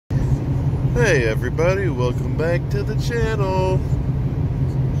Hey everybody, welcome back to the channel.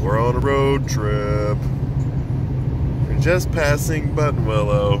 We're on a road trip. We're just passing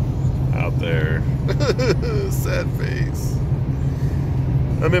Buttonwillow out there. Sad face.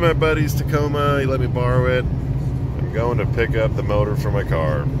 I'm in my buddy's Tacoma. He let me borrow it. I'm going to pick up the motor for my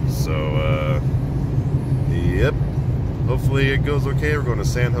car. So, yep. Hopefully it goes okay. We're going to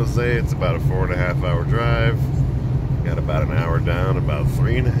San Jose. It's about a 4.5 hour drive. Got about an hour down, about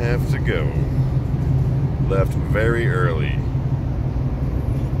 3.5 to go. Left very early.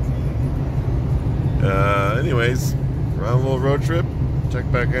 Anyways, we're on a little road trip.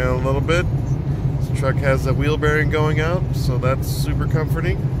 Check back out a little bit. This truck has a wheel bearing going out, so that's super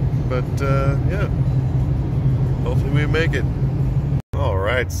comforting. But yeah, hopefully we make it.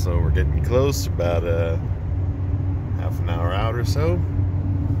 Alright, so we're getting close, about half an hour out or so.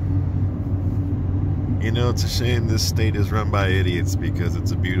 You know, it's a shame this state is run by idiots because it's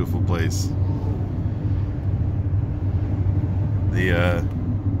a beautiful place. The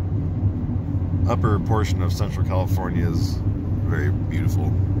upper portion of Central California is very beautiful.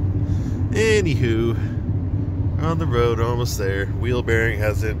 Anywho, we're on the road, almost there. Wheel bearing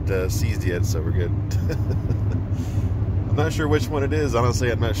hasn't seized yet, so we're good. I'm not sure which one it is.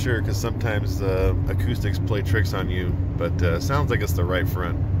 Honestly, I'm not sure because sometimes acoustics play tricks on you, but sounds like it's the right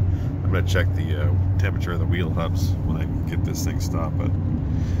front. I'm gonna check the temperature of the wheel hubs when I get this thing stopped, but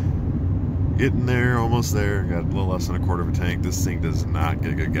getting there, almost there. Got a little less than a quarter of a tank. This thing does not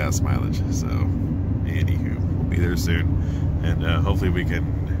get good gas mileage, so anywho, we'll be there soon, and hopefully we can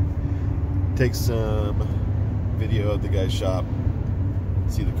take some video of the guy's shop,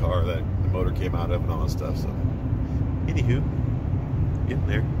 see the car that the motor came out of and all that stuff. So anywho, getting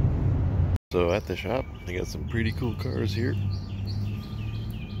there. So at the shop, they got some pretty cool cars here.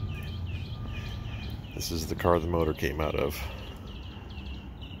 This is the car the motor came out of.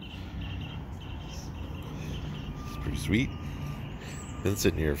 It's pretty sweet. Been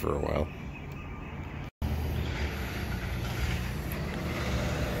sitting here for a while.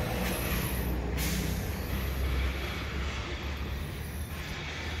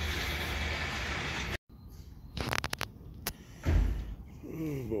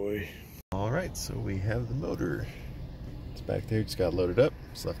 Oh boy. Alright, so we have the motor. It's back there, just got loaded up.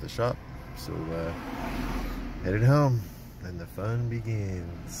 Just left the shop. So headed home and the fun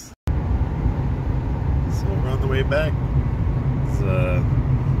begins. So we're on the way back. It's a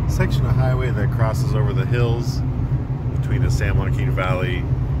section of highway that crosses over the hills between the San Joaquin Valley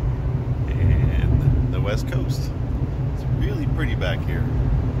and the West Coast. It's really pretty back here.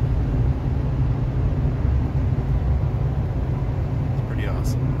 It's pretty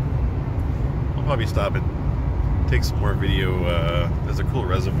awesome. I'll probably stop and take some more video. There's a cool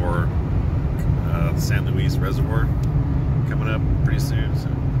reservoir, San Luis Reservoir, coming up pretty soon. So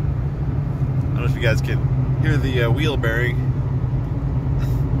I don't know if you guys can hear the wheel bearing.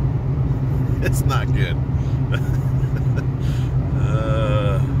 It's not good.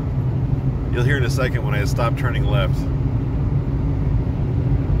 You'll hear in a second when I stop turning left.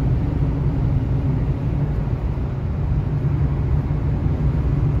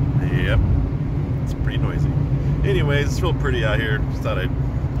 Yep, it's pretty noisy. Anyways, it's real pretty out here. Just thought I'd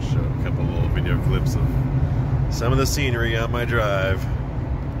show a couple little video clips of some of the scenery on my drive.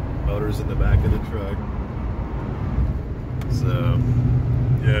 Motors in the back of the truck. So,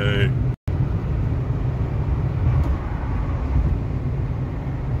 yay.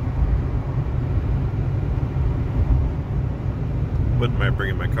 Wouldn't mind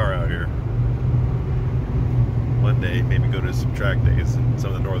bringing my car out here one day, maybe go to some track days and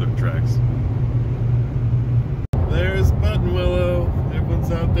some of the northern tracks. There's Buttonwillow.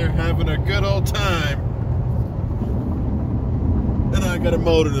 Everyone's out there having a good old time. And I got a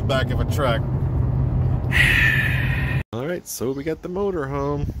motor in the back of a truck. Alright, so we got the motor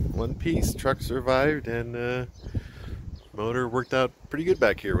home. One piece, truck survived, and motor worked out pretty good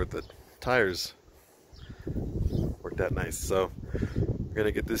back here with the tires. Worked out nice. So we're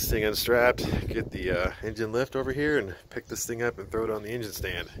gonna get this thing unstrapped, get the engine lift over here, and pick this thing up and throw it on the engine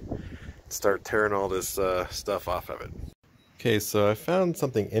stand. Start tearing all this stuff off of it. Okay, so I found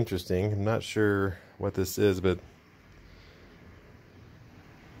something interesting. I'm not sure what this is, but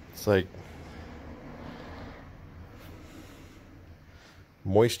it's like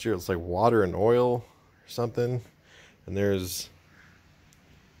moisture. It's like water and oil or something, and there's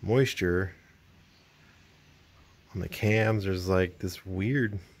moisture on the cams. There's like this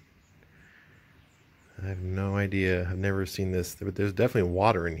weird, I have no idea, I've never seen this, but there's definitely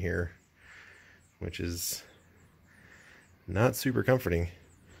water in here, which is not super comforting.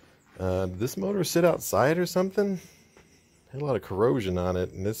 Did this motor sit outside or something? Had a lot of corrosion on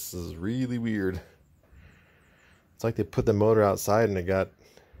it, and this is really weird. It's like they put the motor outside and it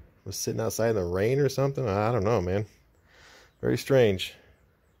was sitting outside in the rain or something. I don't know, man. Very strange.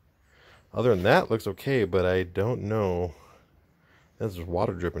 Other than that, looks okay, but I don't know. There's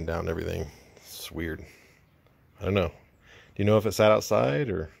water dripping down everything. It's weird. I don't know. Do you know if it sat outside,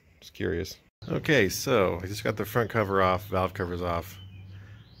 or just curious? Okay, so I just got the front cover off, valve covers off.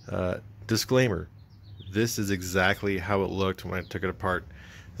 Disclaimer, this is exactly how it looked when I took it apart.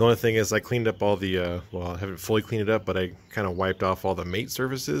 The only thing is I cleaned up all the, well, I haven't fully cleaned it up, but I kind of wiped off all the mate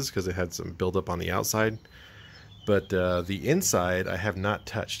surfaces because it had some buildup on the outside. But the inside I have not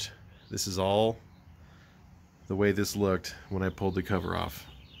touched. This is all the way this looked when I pulled the cover off.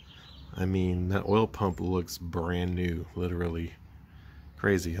 I mean, that oil pump looks brand new, literally.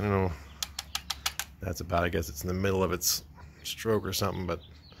 Crazy. I don't know. That's about, I guess it's in the middle of its stroke or something, but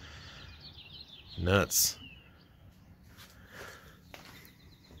nuts.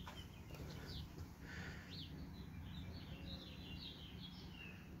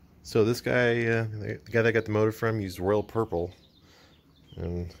 So this guy, the guy that I got the motor from, used Royal Purple,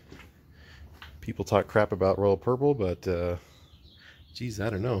 and people talk crap about Royal Purple, but geez, I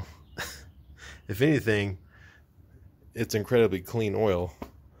don't know. If anything, it's incredibly clean oil.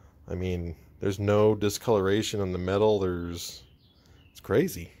 I mean, there's no discoloration on the metal. It's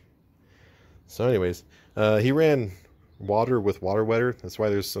crazy. So anyways, he ran water with water wetter. That's why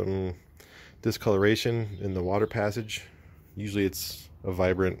there's some discoloration in the water passage. Usually it's a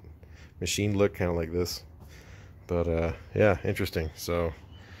vibrant machine look, kind of like this. But yeah, interesting. So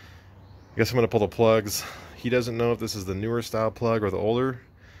I guess I'm gonna pull the plugs. He doesn't know if this is the newer style plug or the older.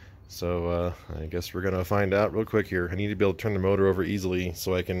 So I guess we're gonna find out real quick here. I need to be able to turn the motor over easily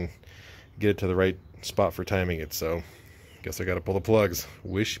so I can get it to the right spot for timing it. So I guess I gotta pull the plugs.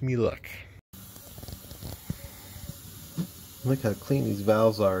 Wish me luck. Look how clean these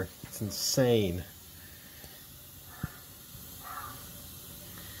valves are. It's insane.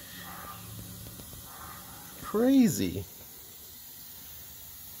 Crazy.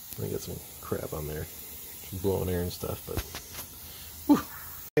 I got some crap on there, some blowing air and stuff, but whew.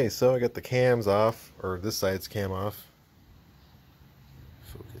 Okay, so I got the cams off, or this side's cam off.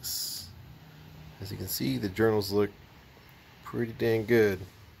 Focus. As you can see, the journals look pretty dang good.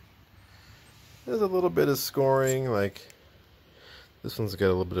 There's a little bit of scoring, like this one's got a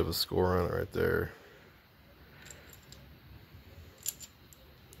little bit of a score on it right there.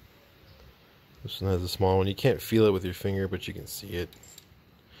 This one has a small one. You can't feel it with your finger, but you can see it.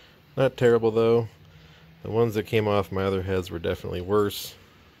 Not terrible though. The ones that came off my other heads were definitely worse.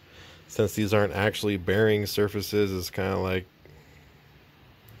 Since these aren't actually bearing surfaces, it's kind of like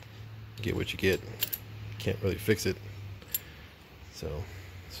get what you get. Can't really fix it. So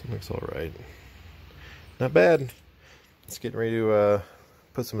this one looks alright. Not bad. It's getting ready to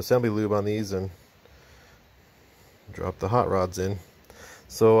put some assembly lube on these and drop the hot rods in.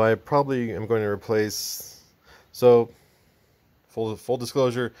 So I probably am going to replace, so full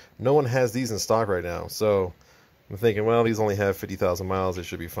disclosure, no one has these in stock right now. So I'm thinking, well, these only have 50,000 miles. They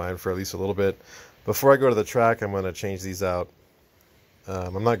should be fine for at least a little bit. Before I go to the track, I'm going to change these out.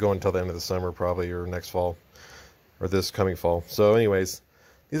 I'm not going until the end of the summer probably, or next fall, or this coming fall. So anyways,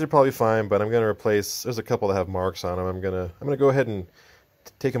 these are probably fine, but I'm going to replace, there's a couple that have marks on them. I'm going to go ahead and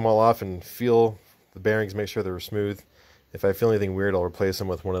take them all off and feel the bearings, make sure they're smooth. If I feel anything weird, I'll replace them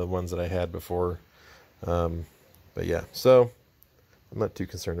with one of the ones that I had before. But yeah, so I'm not too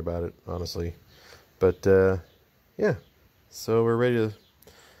concerned about it, honestly. But yeah, so we're ready to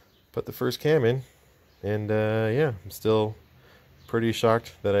put the first cam in. And yeah, I'm still pretty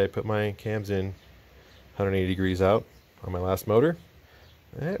shocked that I put my cams in 180 degrees out on my last motor.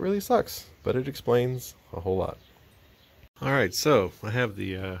 It really sucks, but it explains a whole lot. Alright, so I have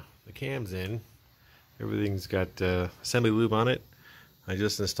the cams in. Everything's got assembly lube on it. I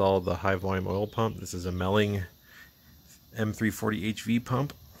just installed the high volume oil pump. This is a Melling M340 HV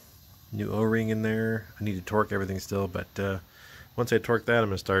pump. New O-ring in there. I need to torque everything still, but once I torque that, I'm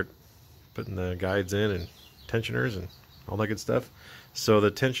going to start putting the guides in and tensioners and all that good stuff. So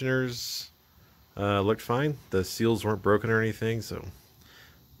the tensioners looked fine. The seals weren't broken or anything, so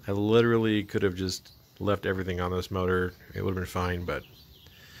I literally could have just left everything on this motor. It would have been fine, but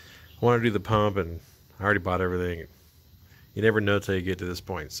I want to do the pump, and I already bought everything. You never know till you get to this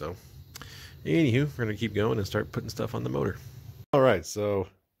point. So anywho, we're going to keep going and start putting stuff on the motor. Alright, so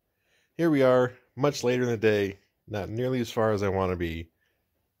here we are, much later in the day, not nearly as far as I want to be.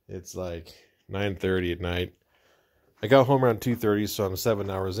 It's like 9:30 at night. I got home around 2:30, so I'm 7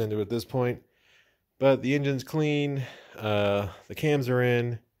 hours into it at this point. But the engine's clean, the cams are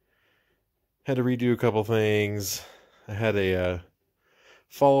in, had to redo a couple things. I had a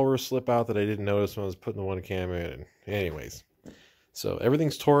follower slip out that I didn't notice when I was putting the one cam in. And anyways, so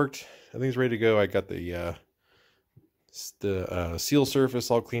everything's torqued, everything's ready to go. I got the seal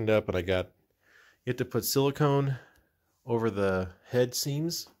surface all cleaned up, and you have to put silicone over the head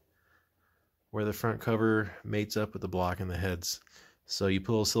seams where the front cover mates up with the block and the heads. So you put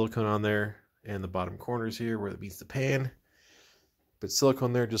a little silicone on there and the bottom corners here where it meets the pan. Put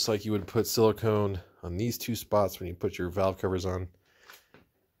silicone there just like you would put silicone on these two spots when you put your valve covers on.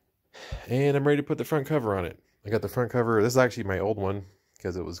 And I'm ready to put the front cover on it. I got the front cover. This is actually my old one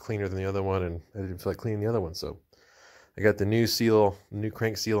because it was cleaner than the other one, and I didn't feel like cleaning the other one. So I got the new seal, new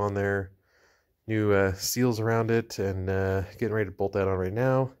crank seal on there, new seals around it, and getting ready to bolt that on right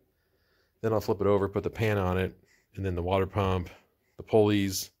now. Then I'll flip it over, put the pan on it, and then the water pump, the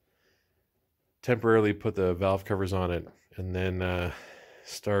pulleys, temporarily put the valve covers on it, and then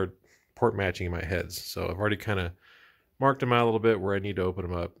start port matching my heads. So I've already kind of marked them out a little bit where I need to open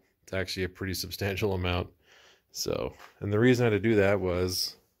them up. It's actually a pretty substantial amount. So, and the reason I had to do that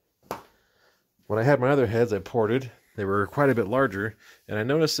was when I had my other heads I ported, they were quite a bit larger, and I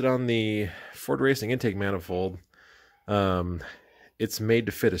noticed it on the Ford Racing intake manifold. It's made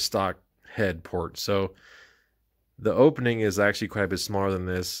to fit a stock head port, so the opening is actually quite a bit smaller than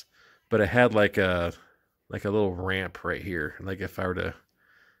this, but it had like a little ramp right here, like if I were to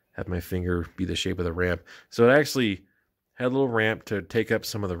have my finger be the shape of the ramp. So it actually had a little ramp to take up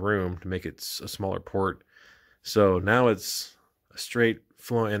some of the room to make it a smaller port. So now it's a straight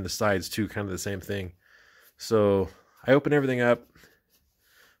flow, and the sides too, kind of the same thing. So I opened everything up,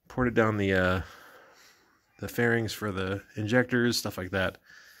 ported down the fairings for the injectors, stuff like that.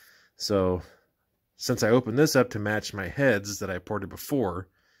 So since I opened this up to match my heads that I ported before,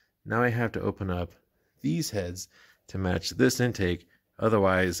 now I have to open up these heads to match this intake.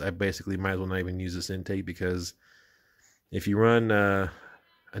 Otherwise, I basically might as well not even use this intake, because if you run an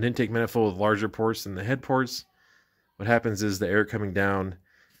intake manifold with larger ports than the head ports, what happens is the air coming down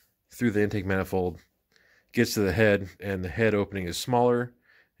through the intake manifold gets to the head, and the head opening is smaller,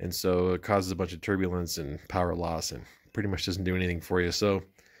 and so it causes a bunch of turbulence and power loss, and pretty much doesn't do anything for you. So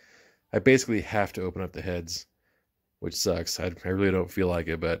I basically have to open up the heads, which sucks. I really don't feel like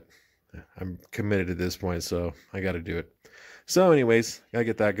it, but I'm committed at this point, so I got to do it. So anyways, gotta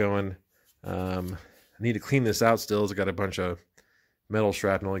get that going. I need to clean this out still. It's got a bunch of metal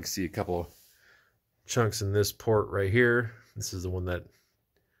shrapnel. You can see a couple chunks in this port right here. This is the one that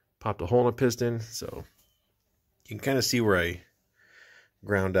popped a hole in a piston, so you can kind of see where I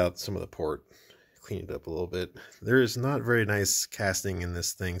ground out some of the port, clean it up a little bit. There is not very nice casting in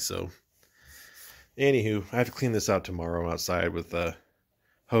this thing, so anywho, I have to clean this out tomorrow outside with a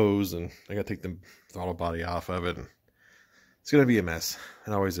hose, and I gotta take the throttle body off of it. And it's gonna be a mess.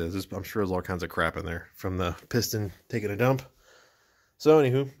 It always is. I'm sure there's all kinds of crap in there from the piston taking a dump. So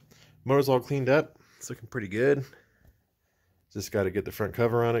anywho, motor's all cleaned up. It's looking pretty good. Just got to get the front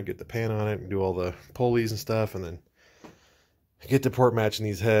cover on it, get the pan on it, and do all the pulleys and stuff, and then get to port matching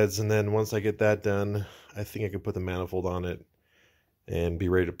these heads. And then once I get that done, I think I can put the manifold on it and be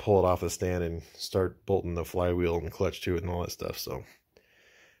ready to pull it off the stand and start bolting the flywheel and clutch to it and all that stuff. So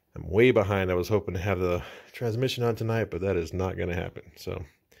I'm way behind. I was hoping to have the transmission on tonight, but that is not going to happen. So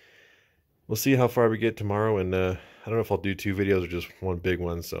we'll see how far we get tomorrow, and I don't know if I'll do 2 videos or just one big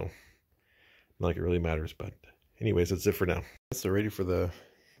one, so not like it really matters. But anyways, that's it for now. So ready for the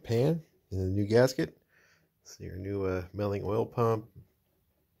pan and the new gasket. So your new milling oil pump,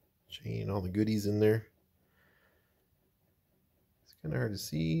 chain, all the goodies in there. It's kind of hard to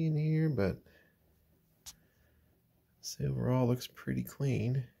see in here, but this overall looks pretty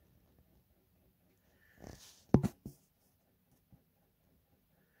clean.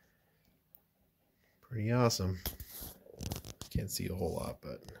 Pretty awesome. Can't see a whole lot,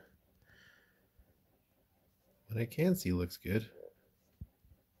 but what I can see looks good.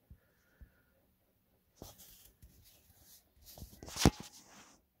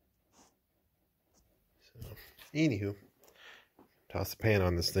 So, anywho, toss the pan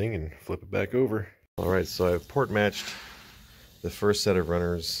on this thing and flip it back over. Alright, so I've port matched the first set of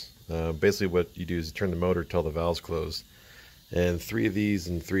runners. Basically what you do is you turn the motor till the valve's closed. And 3 of these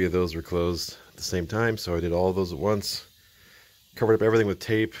and 3 of those were closed at the same time, so I did all of those at once. Covered up everything with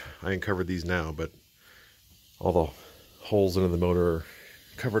tape. I uncovered these now, but all the holes into the motor are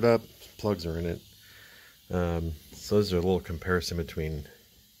covered up. Plugs are in it. So there's a little comparison between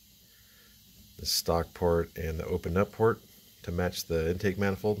the stock port and the open up port to match the intake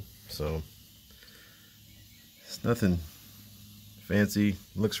manifold. So it's nothing fancy. It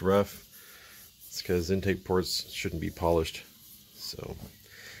looks rough. It's because intake ports shouldn't be polished. So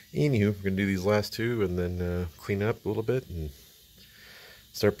Anywho, we're going to do these last two and then clean up a little bit and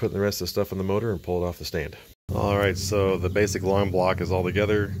start putting the rest of the stuff on the motor and pull it off the stand. Alright, so the basic long block is all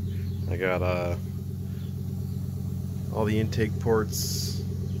together. I got all the intake ports,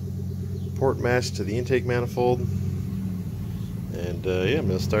 port matched to the intake manifold. And yeah, I'm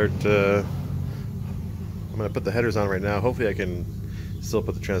going to start, I'm going to put the headers on right now. Hopefully I can still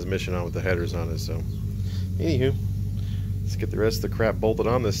put the transmission on with the headers on it. So, anywho, let's get the rest of the crap bolted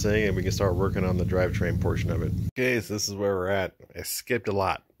on this thing and we can start working on the drivetrain portion of it. Okay, so this is where we're at. I skipped a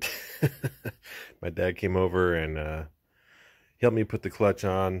lot. My dad came over and helped me put the clutch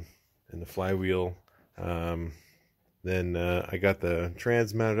on and the flywheel. Then I got the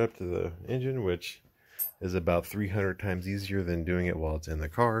trans mounted up to the engine, which is about 300 times easier than doing it while it's in the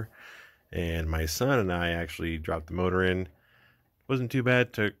car. And my son and I actually dropped the motor in. Wasn't too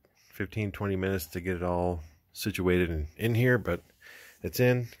bad. Took 15-20 minutes to get it all situated and in here, but it's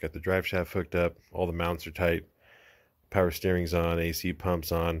in. Got the drive shaft hooked up. All the mounts are tight. Power steering's on. AC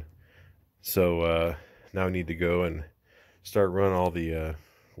pump's on. So now I need to go and start running all the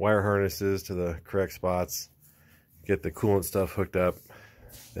wire harnesses to the correct spots. Get the coolant stuff hooked up.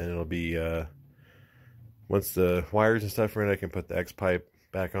 Then it'll be once the wires and stuff are in, I can put the X pipe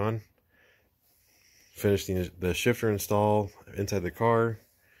back on. Finish the shifter install inside the car,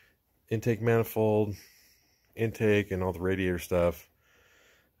 intake manifold, intake, and all the radiator stuff.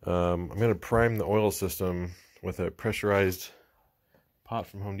 I'm going to prime the oil system with a pressurized pot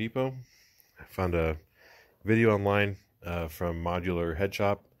from Home Depot. I found a video online from Modular Head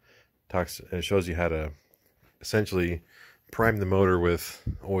Shop. It shows you how to essentially prime the motor with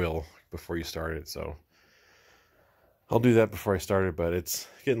oil before you start it. So I'll do that before I start it, but it's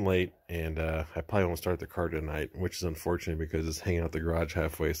getting late, and I probably won't start the car tonight, which is unfortunate because it's hanging out the garage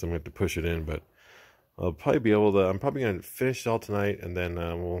halfway, so I'm going to have to push it in, but I'll probably be able to, I'm probably going to finish it all tonight, and then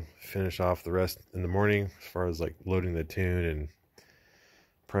we'll finish off the rest in the morning as far as like loading the tune and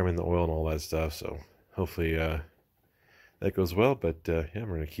priming the oil and all that stuff. So hopefully that goes well, but yeah, I'm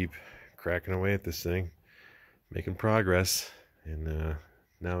going to keep cracking away at this thing, making progress, and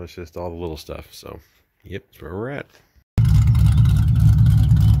now it's just all the little stuff. So yep, that's where we're at.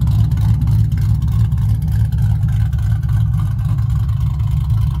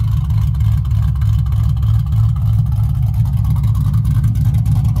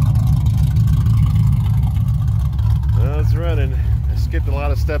 It's running. I skipped a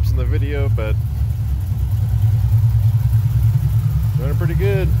lot of steps in the video, but running pretty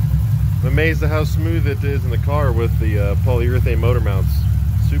good. I'm amazed at how smooth it is in the car with the polyurethane motor mounts.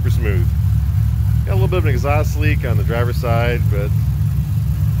 Super smooth. Got a little bit of an exhaust leak on the driver's side, but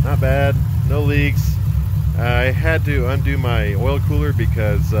not bad. No leaks. I had to undo my oil cooler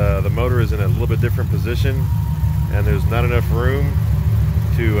because the motor is in a little bit different position and there's not enough room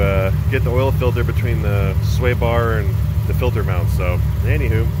to get the oil filter between the sway bar and the filter mount. So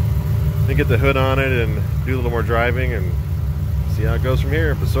anywho, then get the hood on it and do a little more driving and see how it goes from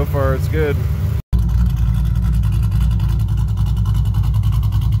here. But so far it's good.